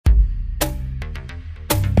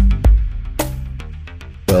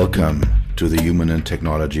Welcome to the Human and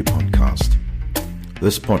Technology Podcast.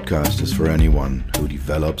 This podcast is for anyone who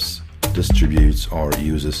develops, distributes, or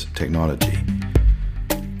uses technology.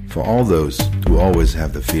 For all those who always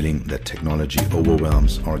have the feeling that technology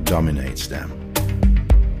overwhelms or dominates them.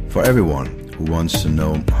 For everyone who wants to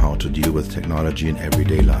know how to deal with technology in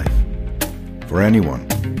everyday life. For anyone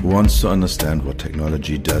who wants to understand what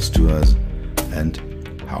technology does to us and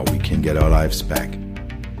how we can get our lives back.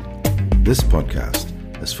 This podcast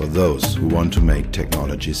is for those who want to make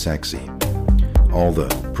technology sexy. All the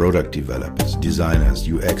product developers, designers,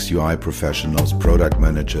 UX, UI professionals, product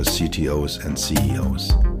managers, CTOs, and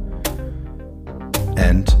CEOs.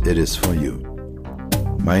 And it is for you.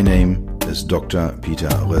 My name is Dr. Peter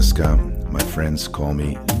Röska. My friends call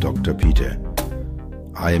me Dr. Peter.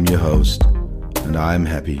 I am your host, and I am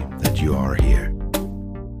happy that you are here.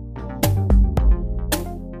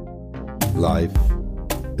 Life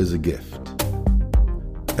is a gift.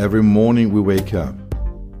 Every morning we wake up,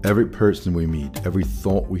 every person we meet, every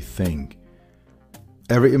thought we think,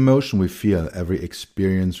 every emotion we feel, every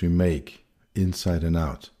experience we make, inside and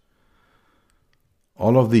out.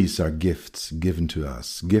 All of these are gifts given to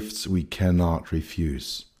us, gifts we cannot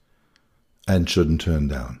refuse and shouldn't turn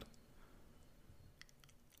down.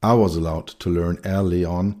 I was allowed to learn early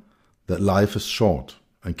on that life is short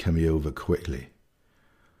and can be over quickly.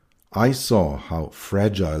 I saw how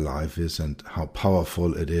fragile life is and how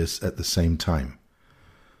powerful it is at the same time.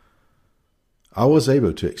 I was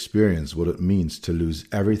able to experience what it means to lose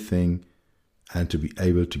everything and to be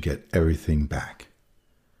able to get everything back.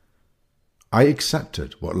 I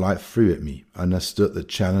accepted what life threw at me, understood the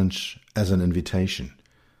challenge as an invitation.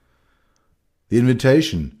 The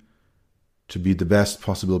invitation to be the best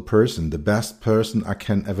possible person, the best person I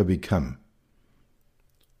can ever become.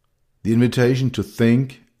 The invitation to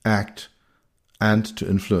think, act, and to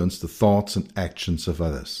influence the thoughts and actions of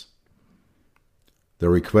others. The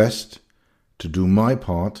request to do my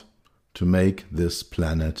part to make this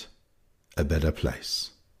planet a better place.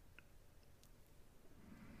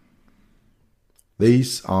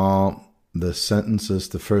 These are the sentences,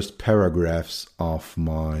 the first paragraphs of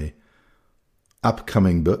my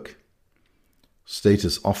upcoming book,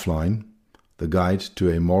 Status Offline, The Guide to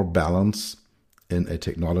a More Balance in a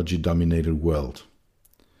Technology-Dominated World.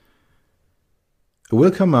 It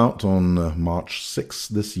will come out on March 6th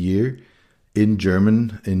this year in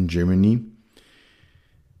Germany.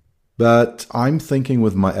 But I'm thinking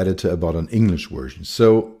with my editor about an English version.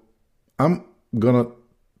 So I'm going to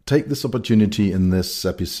take this opportunity in this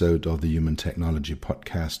episode of the Human Technology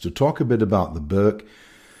Podcast to talk a bit about the book,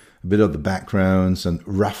 a bit of the backgrounds, and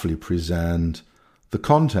roughly present the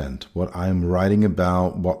content, what I'm writing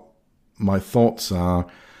about, what my thoughts are,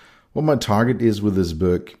 what my target is with this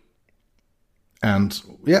book, and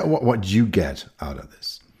what you get out of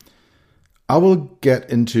this. I will get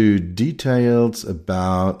into details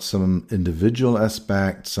about some individual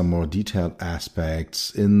aspects, some more detailed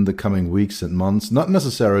aspects in the coming weeks and months, not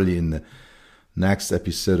necessarily in the next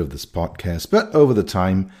episode of this podcast, but over the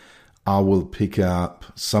time I will pick up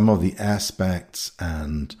some of the aspects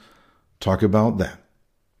and talk about them.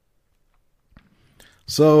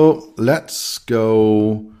 So let's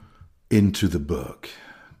go into the book.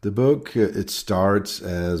 The book, it starts,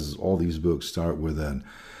 as all these books start, with a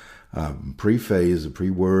preface, a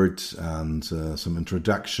pre-word, and some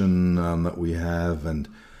introduction that we have. And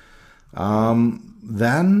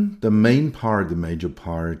then the major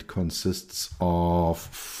part, consists of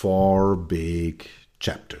 4 big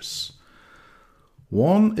chapters.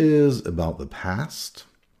 One is about the past.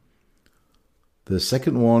 The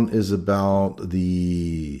second one is about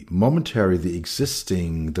the momentary, the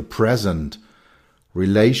existing, the present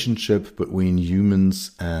relationship between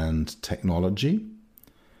humans and technology.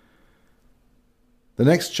 The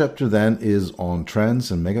next chapter then is on trends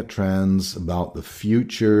and megatrends, about the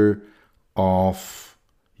future of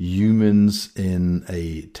humans in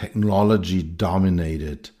a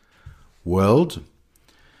technology-dominated world.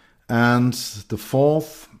 And the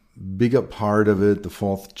fourth bigger part of it, the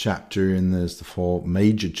fourth chapter in this, the fourth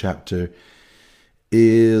major chapter,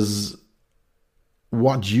 is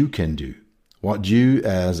what you can do. What you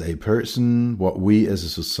as a person, what we as a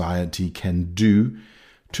society can do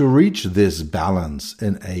to reach this balance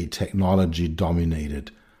in a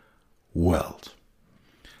technology-dominated world.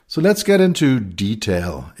 So let's get into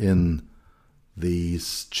detail in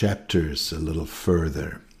these chapters a little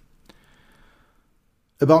further.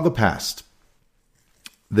 About the past.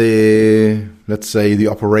 Let's say the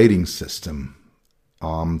operating system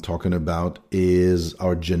I'm talking about is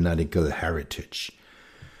our genetical heritage.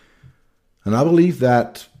 And I believe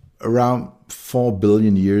that around 4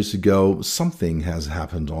 billion years ago, something has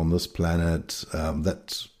happened on this planet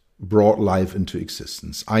that brought life into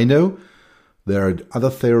existence. I know there are other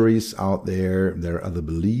theories out there, there are other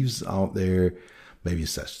beliefs out there. Maybe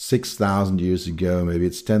it's 6,000 years ago, maybe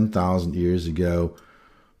it's 10,000 years ago.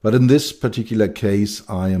 But in this particular case,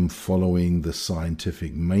 I am following the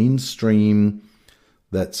scientific mainstream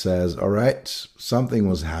that says, all right, something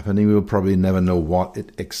was happening. We'll probably never know what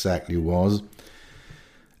it exactly was.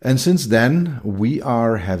 And since then, we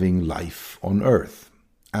are having life on Earth.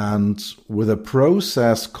 And with a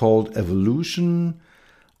process called evolution,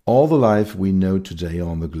 all the life we know today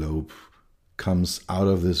on the globe comes out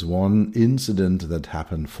of this one incident that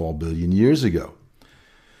happened 4 billion years ago.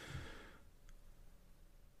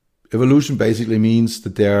 Evolution basically means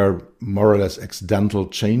that there are more or less accidental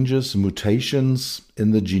changes, mutations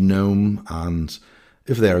in the genome, and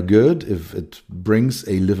if they are good, if it brings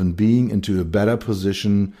a living being into a better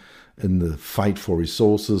position in the fight for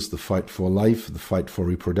resources, the fight for life, the fight for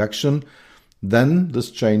reproduction, then this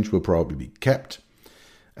change will probably be kept.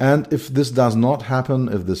 And if this does not happen,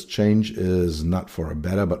 if this change is not for a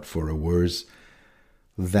better but for a worse,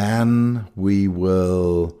 then we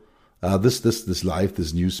will this life,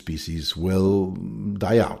 this new species will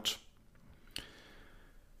die out.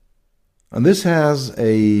 And this has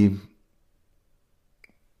a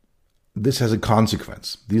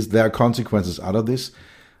consequence. There are consequences out of this.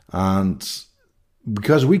 And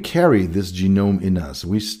because we carry this genome in us,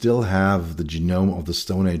 we still have the genome of the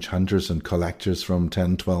Stone Age hunters and collectors from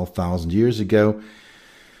 10, 12,000 years ago.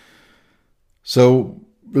 So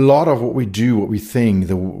a lot of what we do, what we think,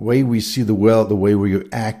 the way we see the world, the way we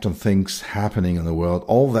act on things happening in the world,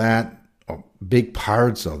 all that, or big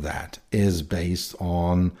parts of that, is based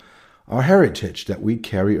on our heritage that we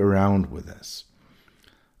carry around with us.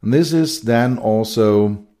 And this is then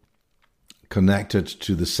also connected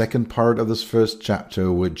to the second part of this first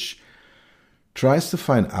chapter, which tries to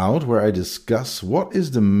find out, where I discuss what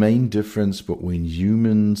is the main difference between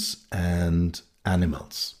humans and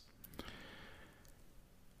animals.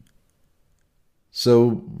 So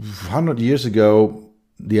 100 years ago,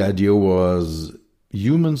 the idea was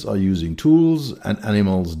humans are using tools and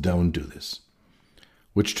animals don't do this,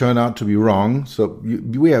 which turned out to be wrong. So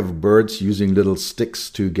we have birds using little sticks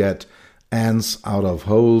to get ants out of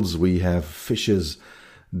holes. We have fishes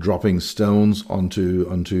dropping stones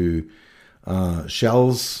onto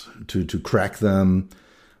shells to crack them.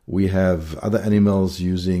 We have other animals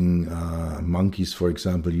using, monkeys, for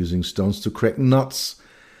example, using stones to crack nuts.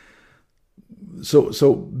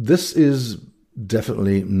 So this is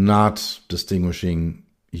definitely not distinguishing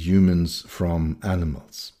humans from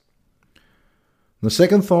animals. The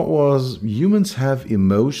second thought was humans have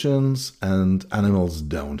emotions and animals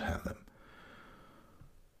don't have them.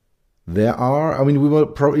 We will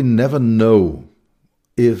probably never know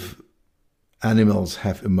if animals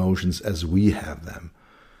have emotions as we have them.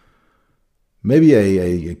 Maybe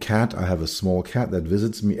a cat. I have a small cat that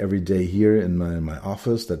visits me every day here in my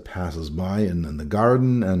office, that passes by in the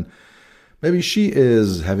garden, and maybe she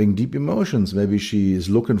is having deep emotions. Maybe she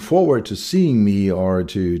is looking forward to seeing me or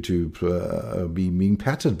to be being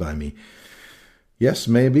petted by me. Yes,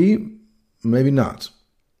 maybe not.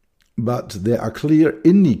 But there are clear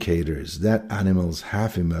indicators that animals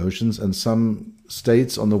have emotions, and some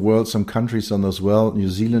states on the world, some countries on this world, New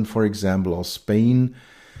Zealand, for example, or Spain,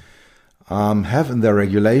 have in their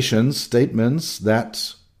regulations statements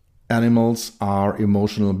that animals are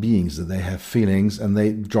emotional beings, that they have feelings, and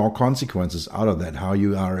they draw consequences out of that, how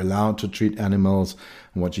you are allowed to treat animals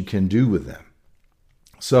and what you can do with them.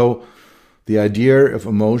 So the idea of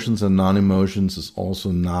emotions and non-emotions is also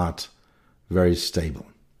not very stable.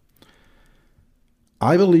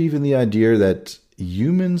 I believe in the idea that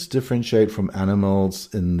humans differentiate from animals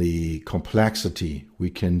in the complexity we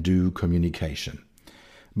can do communication.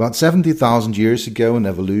 About 70,000 years ago in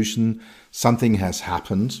evolution, something has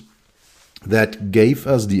happened that gave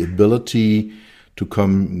us the ability to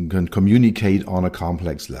communicate on a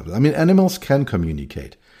complex level. I mean, animals can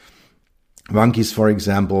communicate. Monkeys, for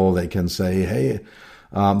example, they can say, hey,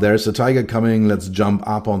 there's a tiger coming, let's jump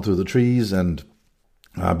up onto the trees and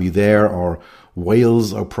be there. Or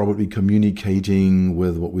whales are probably communicating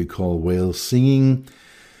with what we call whale singing.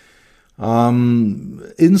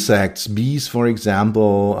 Insects, bees, for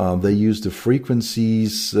example, they use the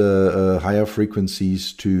frequencies, higher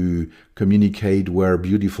frequencies, to communicate where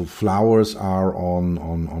beautiful flowers are on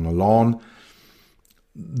a lawn.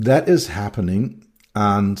 That is happening,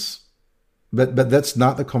 but that's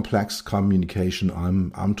not the complex communication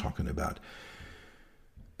I'm talking about.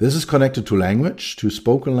 This is connected to language, to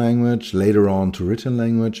spoken language, later on to written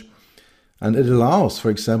language. And it allows, for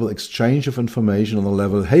example, exchange of information on the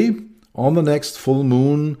level, hey, on the next full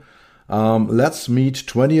moon, let's meet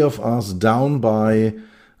 20 of us down by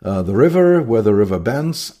the river where the river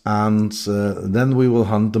bends, and then we will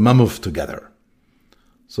hunt the mammoth together.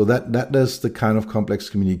 So that is the kind of complex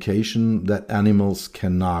communication that animals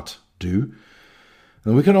cannot do.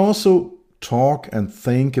 And we can also talk and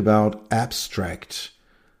think about abstract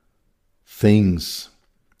things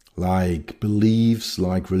like beliefs,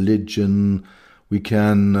 like religion. We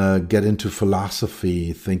can get into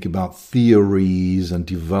philosophy, think about theories and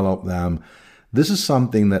develop them. This is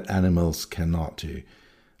something that animals cannot do.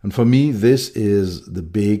 And for me, this is the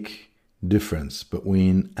big difference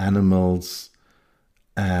between animals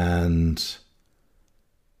and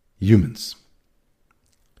humans.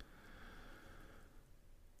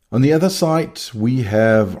 On the other side, we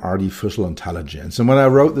have artificial intelligence. And when I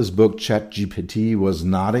wrote this book, ChatGPT was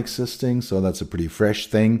not existing, so that's a pretty fresh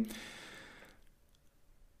thing.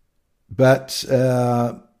 But,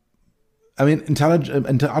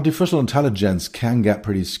 artificial intelligence can get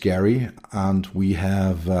pretty scary, and we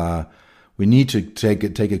need to take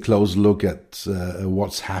a close look at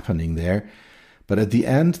what's happening there. But at the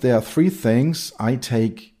end, there are three things I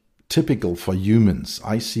take typical for humans.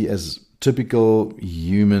 I see as typical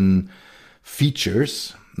human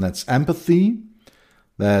features. That's empathy,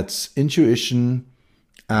 that's intuition,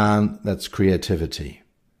 and that's creativity.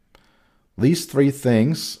 These three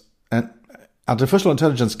things, and artificial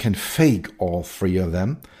intelligence can fake all three of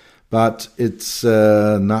them, but it's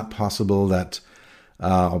not possible that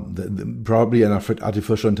probably an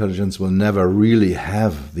artificial intelligence will never really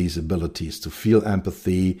have these abilities to feel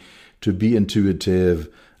empathy, to be intuitive,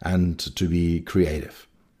 and to be creative.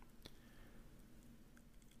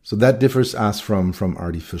 So that differs us from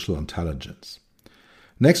artificial intelligence.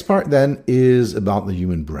 Next part then is about the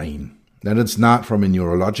human brain. And it's not from a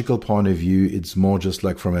neurological point of view, it's more just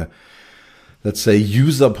like from a, let's say,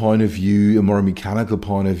 user point of view, a more mechanical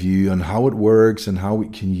point of view on how it works and how we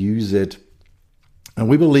can use it. And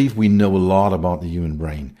we believe we know a lot about the human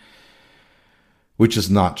brain, which is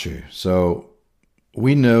not true. So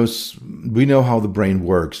we know how the brain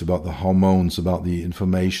works, about the hormones, about the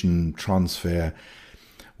information transfer.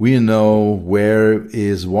 We know where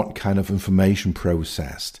is what kind of information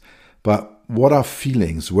processed. But what are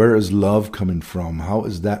feelings? Where is love coming from? How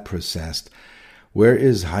is that processed? Where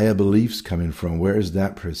is higher beliefs coming from? Where is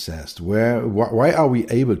that processed? Why are we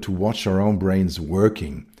able to watch our own brains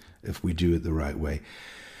working if we do it the right way?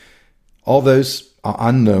 All those are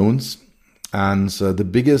unknowns. And the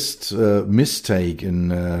biggest mistake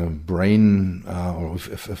in brain, or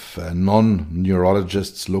if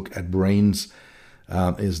non-neurologists look at brains,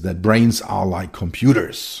 is that brains are like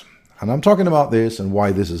computers. And I'm talking about this and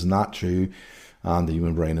why this is not true. The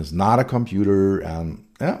human brain is not a computer. And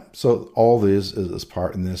so all this is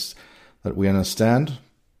part in this, that we understand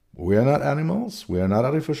we are not animals. We are not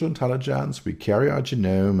artificial intelligence. We carry our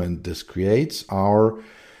genome, and this creates our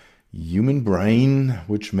human brain,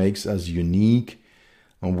 which makes us unique,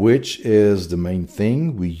 and which is the main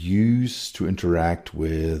thing we use to interact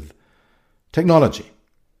with technology.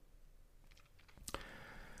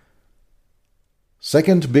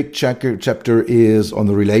 Second big chapter is on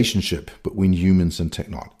the relationship between humans and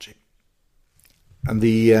technology. And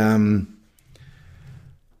the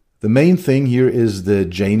main thing here is the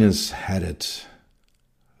Janus-Haddett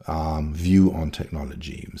view on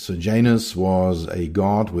technology. So Janus was a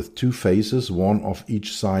god with two faces, one of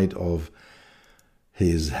each side of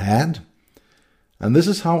his head. And this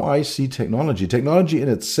is how I see technology. Technology in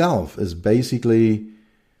itself is basically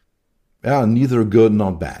neither good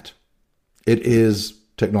nor bad. It is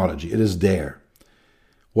technology. It is there.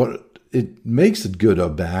 What it makes it good or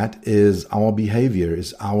bad is our behavior,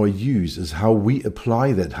 is our use, is how we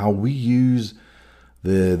apply that, how we use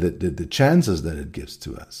the chances that it gives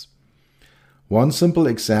to us. One simple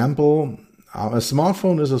example, a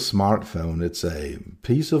smartphone is a smartphone. It's a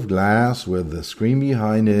piece of glass with a screen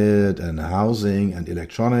behind it and housing and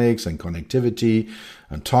electronics and connectivity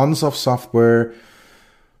and tons of software.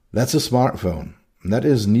 That's a smartphone. And that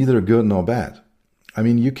is neither good nor bad. I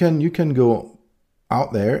mean, you can go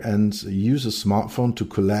out there and use a smartphone to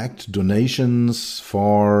collect donations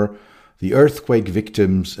for the earthquake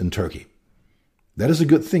victims in Turkey. That is a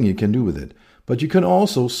good thing you can do with it. But you can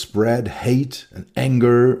also spread hate and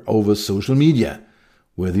anger over social media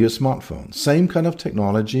with your smartphone. Same kind of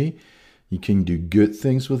technology. You can do good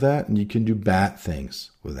things with that, and you can do bad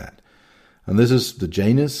things with that. And this is the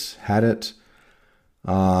Janus-Haddett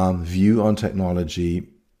view on technology.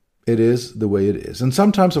 It is the way it is. And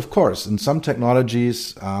sometimes, of course, in some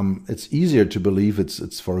technologies, it's easier to believe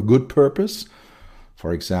it's for a good purpose.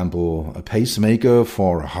 For example, a pacemaker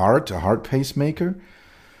for a heart pacemaker,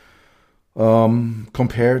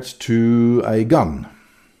 compared to a gun.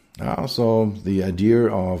 So the idea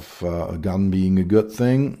of a gun being a good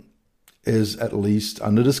thing is at least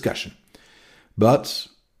under discussion. But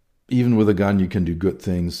even with a gun, you can do good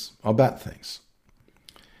things or bad things.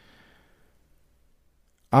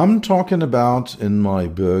 I'm talking about in my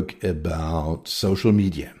book about social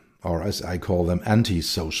media, or as I call them,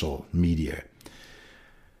 anti-social media.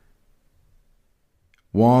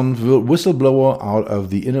 One whistleblower out of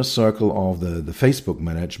the inner circle of the Facebook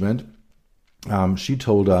management, she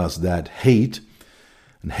told us that hate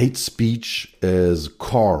speech is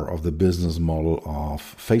core of the business model of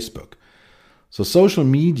Facebook. So social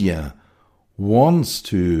media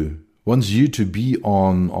wants you to be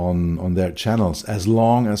on their channels as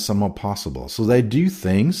long as somehow possible. So they do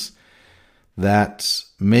things that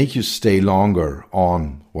make you stay longer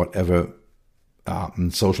on whatever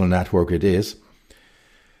social network it is,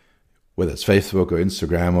 whether it's Facebook or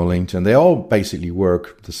Instagram or LinkedIn. They all basically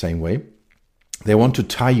work the same way. They want to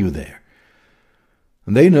tie you there.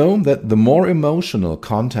 And they know that the more emotional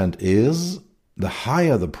content is, the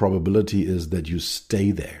higher the probability is that you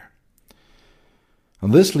stay there.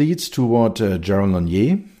 And this leads to what Jaron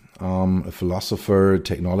Lanier, a philosopher,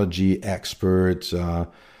 technology expert,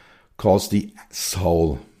 calls the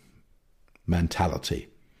soul mentality.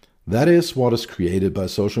 That is what is created by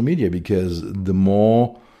social media, because the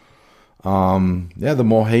more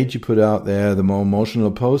hate you put out there, the more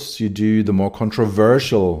emotional posts you do, the more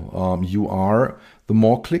controversial you are, the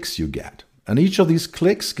more clicks you get. And each of these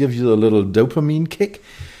clicks gives you a little dopamine kick,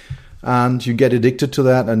 and you get addicted to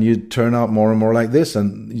that, and you turn out more and more like this.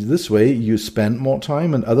 And this way you spend more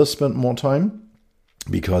time and others spend more time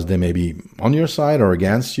because they may be on your side or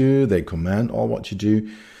against you. They comment all what you do.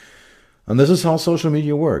 And this is how social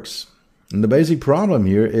media works. And the basic problem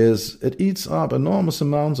here is it eats up enormous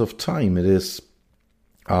amounts of time. It is,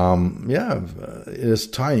 it is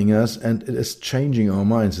tying us, and it is changing our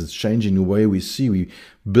minds. It's changing the way we see. We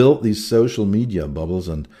build these social media bubbles.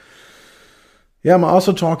 And I'm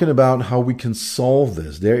also talking about how we can solve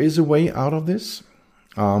this. There is a way out of this.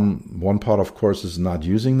 One part, of course, is not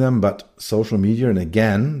using them, but social media, and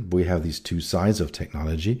again, we have these two sides of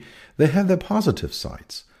technology. They have their positive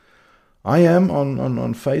sides. I am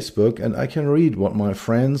on Facebook, and I can read what my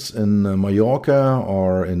friends in Mallorca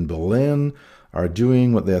or in Berlin are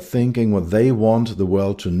doing, what they're thinking, what they want the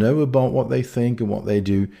world to know about what they think and what they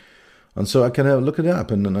do. And so I can look it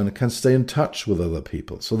up and I can stay in touch with other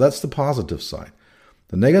people. So that's the positive side.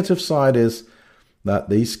 The negative side is that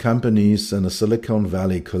these companies in the Silicon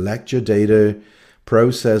Valley collect your data,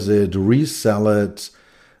 process it, resell it.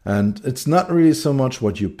 And it's not really so much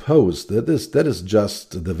what you post. That is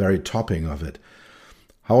just the very topping of it.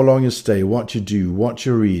 How long you stay, what you do, what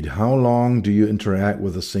you read, how long do you interact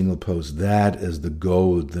with a single post. That is the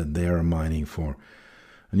gold that they are mining for.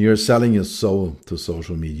 And you're selling your soul to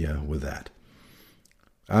social media with that.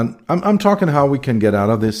 And I'm talking how we can get out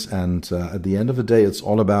of this. And at the end of the day, it's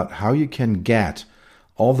all about how you can get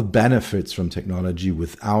all the benefits from technology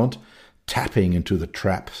without tapping into the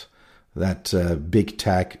traps that big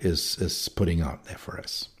tech is putting out there for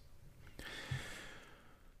us.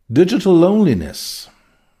 Digital loneliness.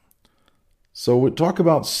 So we talk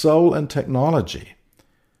about soul and technology.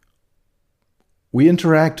 We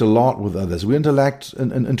interact a lot with others. We interact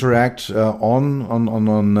on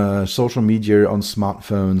social media, on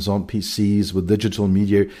smartphones, on PCs, with digital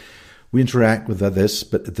media. We interact with others,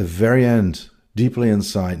 but at the very end, deeply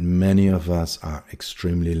inside, many of us are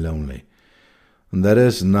extremely lonely. And that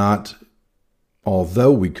is not,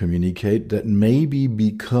 although we communicate, that may be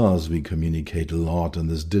because we communicate a lot in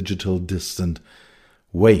this digital distant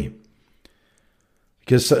way.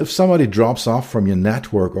 Because if somebody drops off from your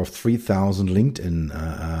network of 3,000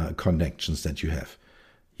 LinkedIn connections that you have,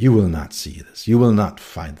 you will not see this. You will not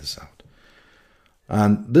find this out.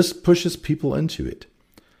 And this pushes people into it.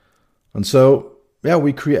 And so,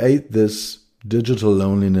 we create this digital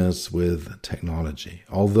loneliness with technology.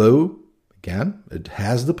 Although, again, it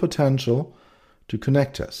has the potential to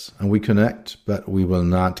connect us. And we connect, but we will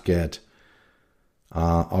not get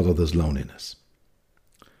out of this loneliness.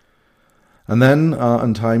 And then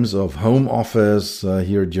in times of home office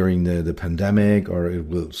here during the pandemic, or it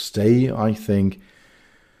will stay, I think,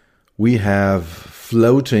 we have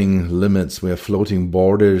floating limits, we have floating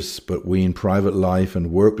borders between private life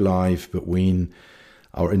and work life, between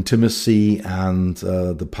our intimacy and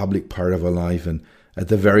the public part of our life. And at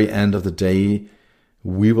the very end of the day,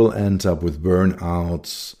 we will end up with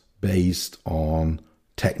burnouts based on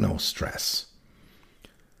techno stress.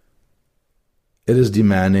 It is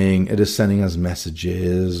demanding, it is sending us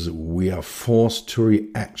messages, we are forced to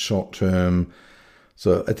react short term.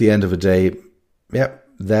 So at the end of the day,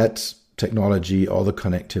 that technology or the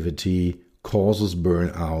connectivity causes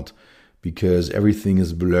burnout because everything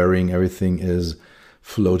is blurring, everything is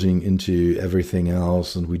floating into everything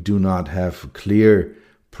else, and we do not have clear,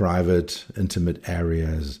 private, intimate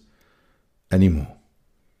areas anymore.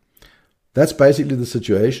 That's basically the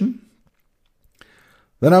situation.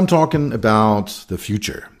 Then I'm talking about the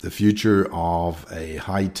future of a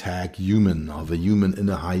high-tech human, of a human in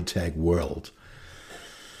a high-tech world.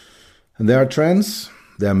 And there are trends,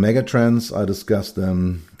 there are mega trends, I discussed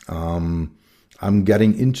them. I'm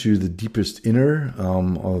getting into the deepest inner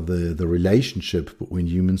of the relationship between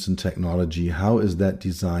humans and technology. How is that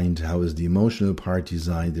designed? How is the emotional part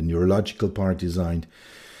designed? The neurological part designed?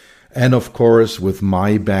 And of course, with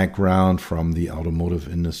my background from the automotive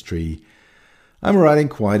industry, I'm writing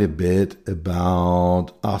quite a bit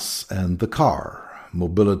about us and the car,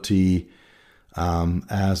 mobility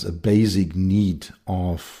as a basic need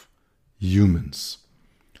of humans.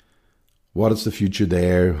 What is the future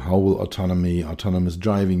there? How will autonomous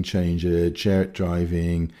driving change it? Shared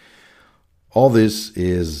driving? All this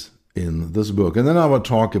is in this book. And then I will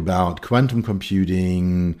talk about quantum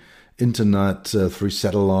computing, internet through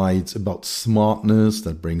satellites, about smartness.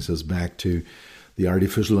 That brings us back to the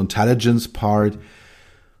artificial intelligence part.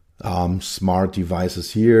 Smart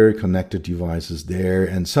devices here, connected devices there.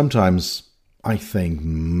 And sometimes I think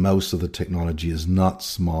most of the technology is not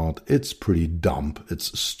smart. It's pretty dumb.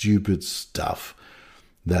 It's stupid stuff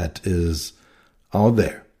that is out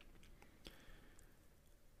there.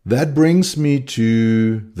 That brings me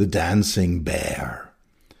to the dancing bear.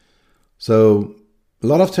 So a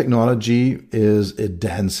lot of technology is a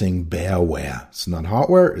dancing bearware. It's not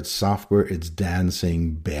hardware, it's software, it's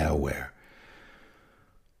dancing bearware.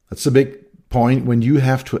 That's a big point when you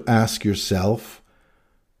have to ask yourself,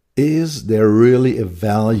 is there really a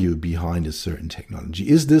value behind a certain technology?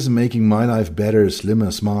 Is this making my life better,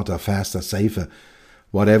 slimmer, smarter, faster, safer,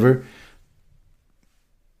 whatever?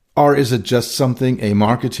 Or is it just something a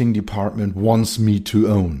marketing department wants me to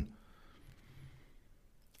own?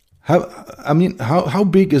 How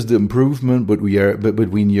big is the improvement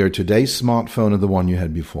between your today's smartphone and the one you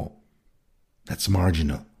had before? That's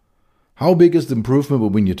marginal. How big is the improvement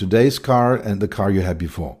between your today's car and the car you had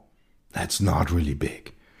before? That's not really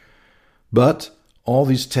big. But all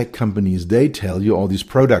these tech companies, they tell you, all these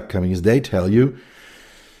product companies, they tell you,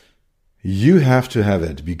 you have to have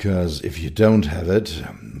it, because if you don't have it,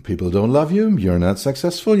 people don't love you, you're not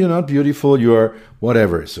successful, you're not beautiful, you're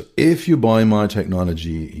whatever. So if you buy my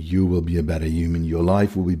technology, you will be a better human, your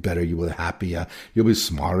life will be better, you will be happier, you'll be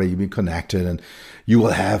smarter, you'll be connected, and you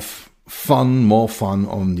will have fun, more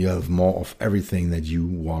fun, you have more of everything that you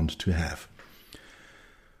want to have.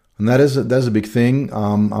 And that's a big thing.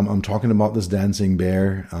 I'm talking about this dancing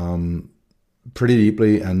bear pretty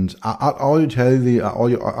deeply, and I'll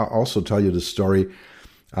also tell you the story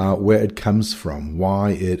where it comes from,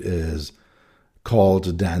 why it is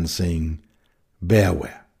called dancing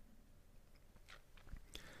bearware.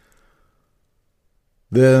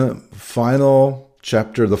 The final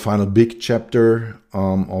chapter, the final big chapter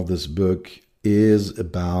of this book is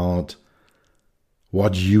about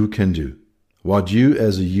what you can do. What you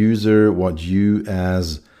as a user, what you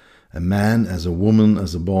as a man, as a woman,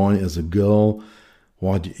 as a boy, as a girl,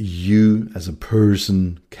 what you as a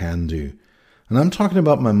person can do. And I'm talking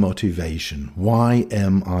about my motivation. Why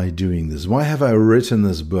am I doing this? Why have I written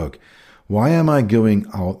this book? Why am I going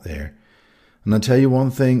out there? And I tell you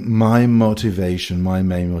one thing, my main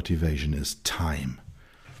motivation is time.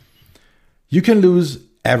 You can lose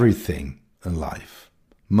everything in life.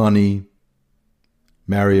 Money,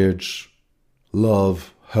 marriage,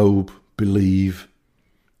 love, hope, belief.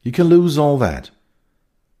 You can lose all that,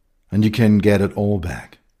 and you can get it all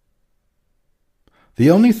back. The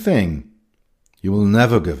only thing you will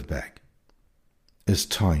never give back is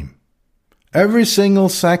time. Every single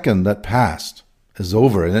second that passed is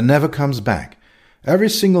over, and it never comes back. Every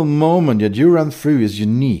single moment that you run through is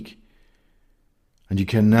unique, and you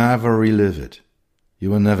can never relive it.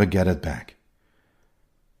 You will never get it back.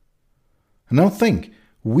 And now think,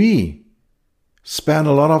 we spend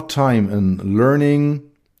a lot of time in learning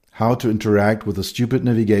how to interact with a stupid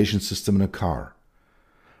navigation system in a car.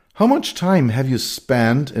 How much time have you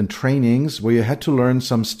spent in trainings where you had to learn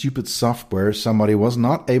some stupid software somebody was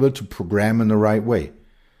not able to program in the right way?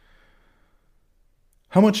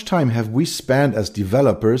 How much time have we spent as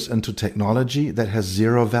developers into technology that has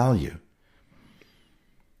zero value?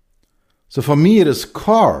 So for me, it is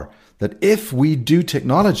core that if we do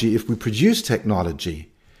technology, if we produce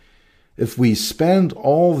technology, if we spend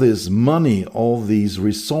all this money, all these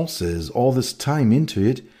resources, all this time into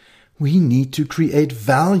it, we need to create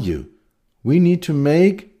value. We need to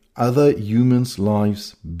make other humans'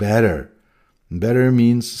 lives better. Better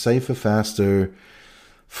means safer, faster,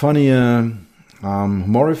 funnier,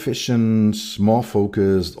 more efficient, more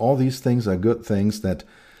focused. All these things are good things that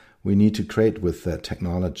we need to create with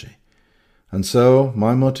technology. And so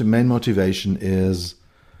my main motivation is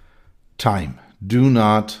time. Do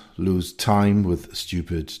not lose time with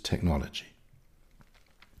stupid technology.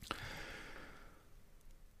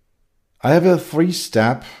 I have a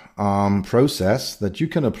 3-step process that you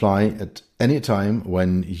can apply at any time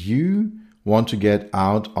when you want to get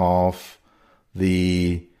out of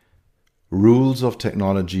the rules of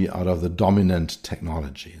technology, out of the dominant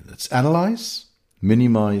technology. That's analyze,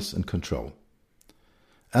 minimize, and control.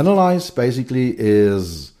 Analyze basically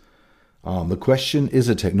is the question, is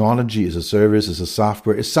a technology, is a service, is a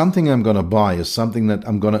software, is something I'm going to buy, is something that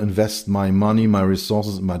I'm going to invest my money, my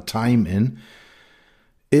resources, my time in.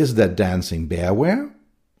 Is that dancing bearware,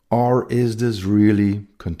 or is this really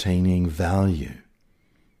containing value?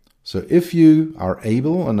 So if you are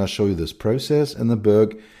able, and I'll show you this process in the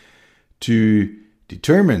book, to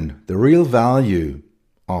determine the real value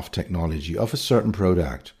of technology, of a certain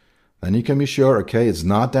product, then you can be sure, okay, it's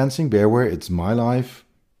not dancing bearware, it's my life,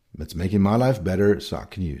 it's making my life better, so I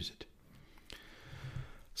can use it.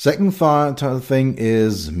 Second thing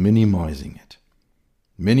is minimizing it.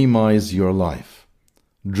 Minimize your life.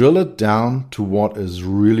 Drill it down to what is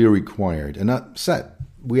really required. And I said,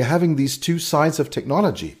 we're having these two sides of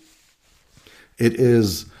technology. It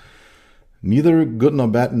is neither good nor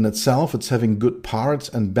bad in itself. It's having good parts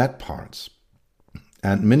and bad parts.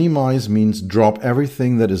 And minimize means drop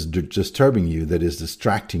everything that is disturbing you, that is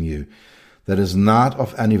distracting you, that is not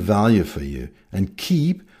of any value for you, and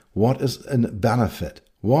keep what is a benefit,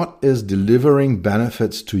 what is delivering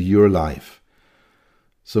benefits to your life.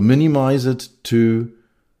 So minimize it to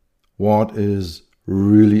what is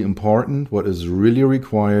really important, what is really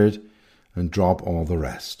required, and drop all the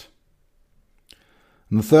rest.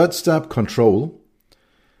 And the third step, control.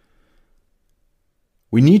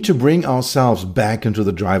 We need to bring ourselves back into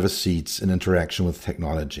the driver's seats in interaction with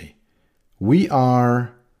technology. We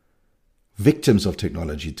are victims of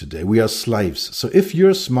technology today. We are slaves. So if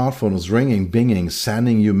your smartphone is ringing, binging,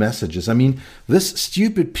 sending you messages, this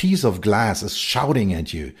stupid piece of glass is shouting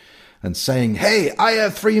at you and saying, hey, I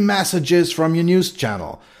have 3 messages from your news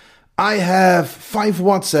channel. I have 5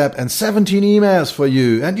 WhatsApp and 17 emails for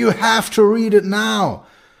you, and you have to read it now.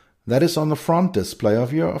 That is on the front display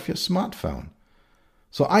of your smartphone.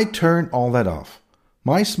 So I turned all that off.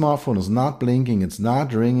 My smartphone is not blinking, it's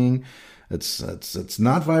not ringing, it's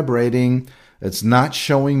not vibrating, it's not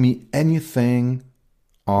showing me anything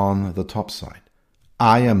on the top side.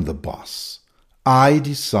 I am the boss. I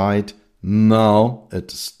decide now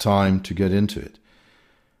it's time to get into it.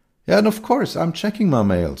 Yeah, and of course, I'm checking my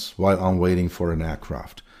mails while I'm waiting for an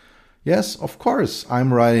aircraft. Yes, of course,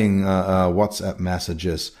 I'm writing WhatsApp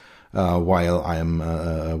messages while I'm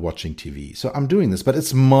watching TV. So I'm doing this, but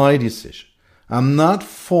it's my decision. I'm not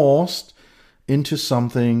forced into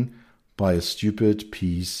something by a stupid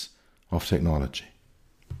piece of technology.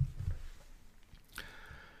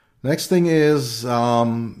 Next thing is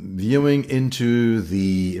viewing into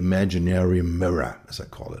the imaginary mirror, as I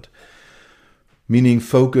call it, meaning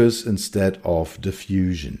focus instead of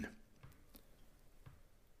diffusion.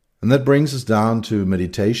 And that brings us down to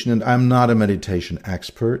meditation, and I'm not a meditation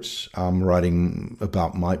expert. I'm writing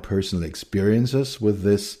about my personal experiences with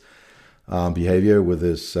this behavior, with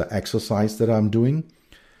this exercise that I'm doing.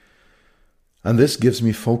 And this gives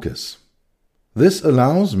me focus. This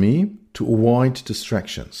allows me to avoid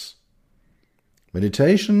distractions.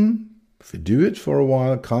 Meditation, if you do it for a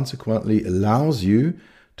while, consequently allows you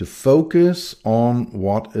to focus on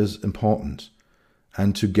what is important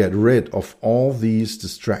and to get rid of all these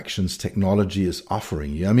distractions technology is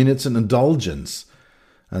offering you. It's an indulgence,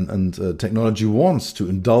 and technology wants to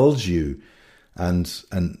indulge you and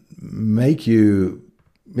make you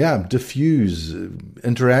diffuse,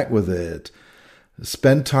 interact with it,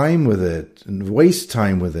 spend time with it, and waste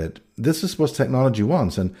time with it. This is what technology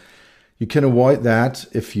wants, and you can avoid that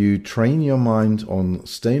if you train your mind on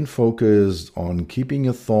staying focused, on keeping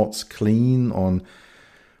your thoughts clean, on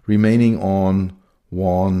remaining on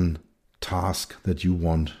one task that you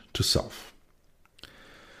want to solve.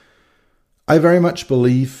 I very much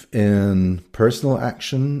believe in personal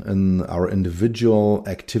action, in our individual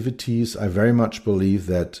activities. I very much believe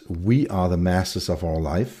that we are the masters of our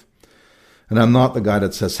life. And I'm not the guy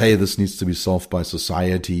that says, hey, this needs to be solved by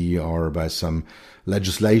society or by some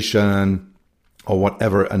legislation. or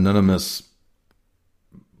whatever anonymous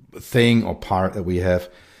thing or part that we have.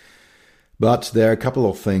 But there are a couple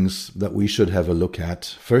of things that we should have a look at.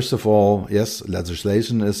 First of all, yes,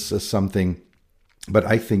 legislation is something, but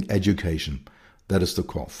I think education, that is the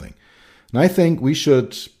core thing. And I think we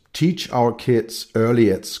should teach our kids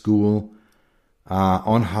early at school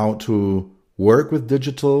on how to work with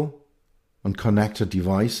digital and connected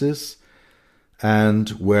devices and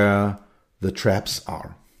where the traps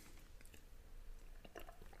are.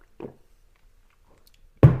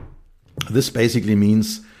 This basically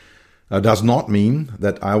does not mean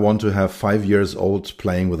that I want to have 5 years old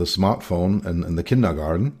playing with a smartphone in the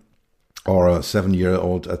kindergarten or a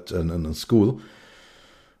 7-year-old in a school.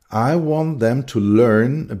 I want them to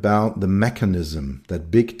learn about the mechanism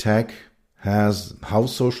that big tech has, how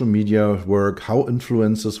social media work, how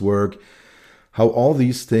influencers work, how all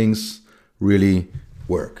these things really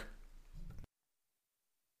work.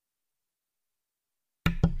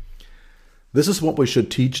 This is what we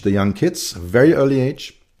should teach the young kids, very early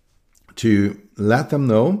age, to let them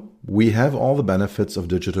know we have all the benefits of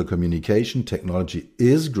digital communication. Technology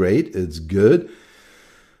is great, it's good,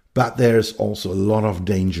 but there's also a lot of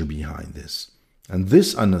danger behind this. And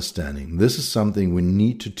this understanding, this is something we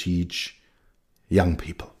need to teach young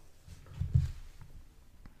people.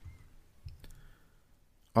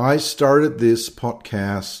 I started this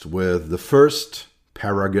podcast with the first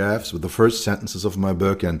paragraphs, with the first sentences of my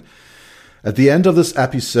book, and at the end of this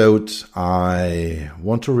episode, I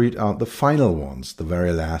want to read out the final ones, the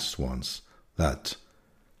very last ones that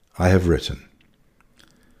I have written.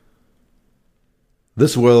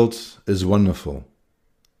 This world is wonderful.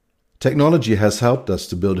 Technology has helped us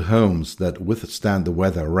to build homes that withstand the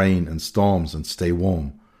weather, rain, and storms and stay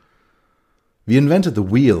warm. We invented the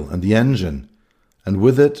wheel and the engine, and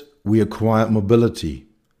with it we acquired mobility,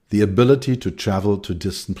 the ability to travel to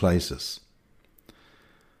distant places.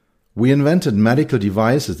 We invented medical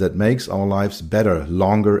devices that makes our lives better,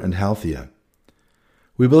 longer, and healthier.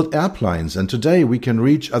 We built airplanes, and today we can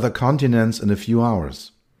reach other continents in a few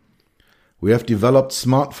hours. We have developed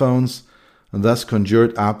smartphones and thus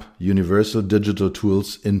conjured up universal digital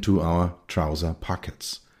tools into our trouser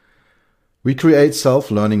pockets. We create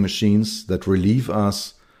self-learning machines that relieve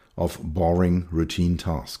us of boring routine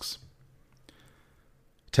tasks.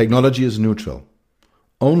 Technology is neutral.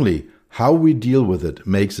 Only how we deal with it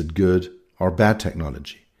makes it good or bad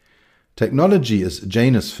technology. Technology is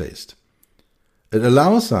Janus-faced. It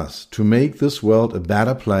allows us to make this world a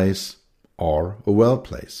better place or a well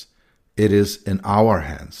place. It is in our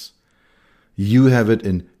hands. You have it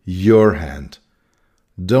in your hand.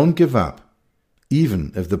 Don't give up,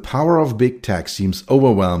 even if the power of big tech seems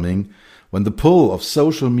overwhelming when the pull of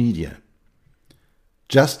social media.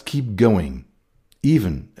 Just keep going,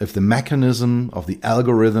 even if the mechanism of the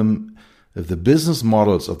algorithm, if the business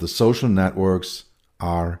models of the social networks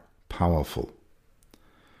are powerful.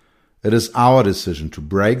 It is our decision to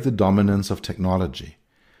break the dominance of technology,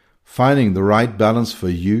 finding the right balance for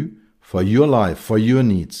you, for your life, for your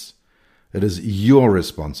needs. It is your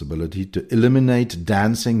responsibility to eliminate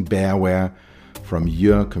dancing bearware from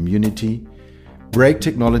your community, break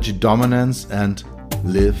technology dominance, and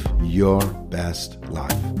live your best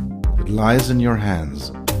life. It lies in your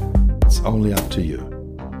hands. It's only up to you.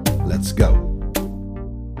 Let's go.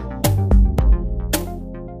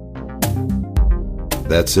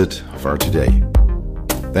 That's it for today.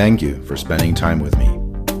 Thank you for spending time with me.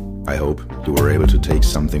 I hope you were able to take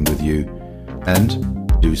something with you and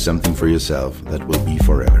do something for yourself that will be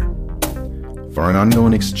forever. For an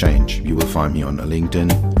ongoing exchange, you will find me on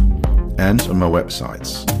LinkedIn and on my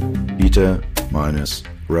websites,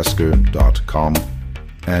 peter-rusker.com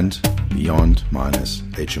and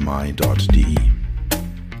beyond-hmi.de.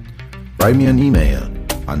 Write me an email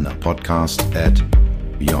on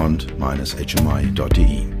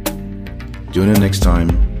podcast@beyond-hmi.de. Tune in next time,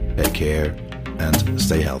 take care, and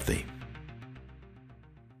stay healthy.